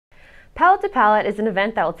Palate to Palate is an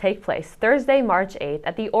event that will take place Thursday, March 8th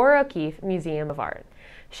at the Ohr-O'Keefe Museum of Art.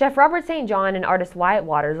 Chef Robert St. John and artist Wyatt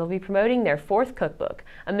will be promoting their fourth cookbook,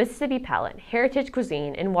 A Mississippi Palate, Heritage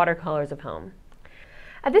Cuisine in Watercolors of Home.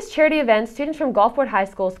 At this charity event, students from Gulfport High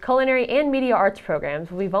School's culinary and media arts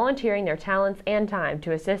programs will be volunteering their talents and time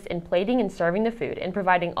to assist in plating and serving the food and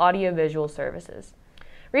providing audio-visual services.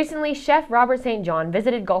 Recently, Chef Robert St. John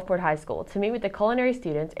visited Gulfport High School to meet with the culinary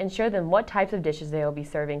students and show them what types of dishes they will be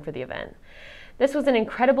serving for the event. This was an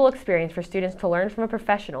incredible experience for students to learn from a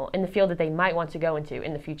professional in the field that they might want to go into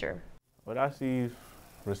in the future. What I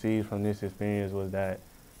received from this experience was that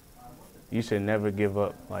you should never give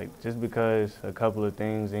up. Like, just because a couple of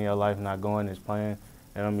things in your life not going as planned,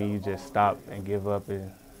 that don't mean you just stop and give up and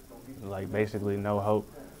like basically no hope.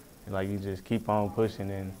 And, like, you just keep on pushing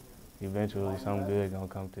and eventually something good gonna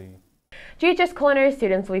come to you. GHS culinary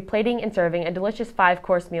students will be plating and serving a delicious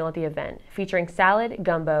 5-course meal at the event, featuring salad,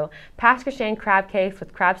 gumbo, pasque crab cakes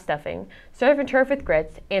with crab stuffing, surf and turf with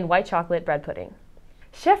grits, and white chocolate bread pudding.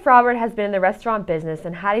 Chef Robert has been in the restaurant business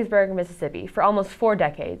in Hattiesburg, Mississippi for almost 4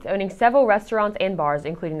 decades, owning several restaurants and bars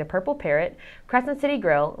including the Purple Parrot, Crescent City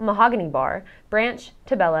Grill, Mahogany Bar, Branch,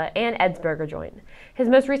 Tabella, and Ed's Burger Joint. His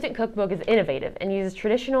most recent cookbook is innovative and uses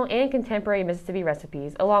traditional and contemporary Mississippi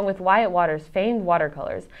recipes along with Wyatt Waters' famed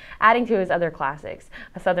watercolors, adding to his other classics,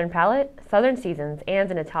 a Southern Palate, Southern Seasons,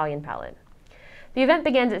 and an Italian Palate. The event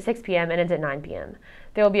begins at 6 p.m. and ends at 9 p.m.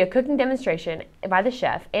 There will be a cooking demonstration by the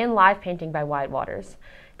chef and live painting by Wyatt Waters.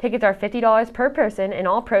 Tickets are $50 per person, and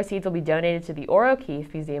all proceeds will be donated to the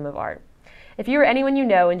Ohr-O'Keefe Museum of Art. If you or anyone you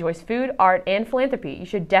know enjoys food, art, and philanthropy, you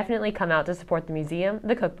should definitely come out to support the museum,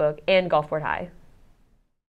 the cookbook, and Gulfport High.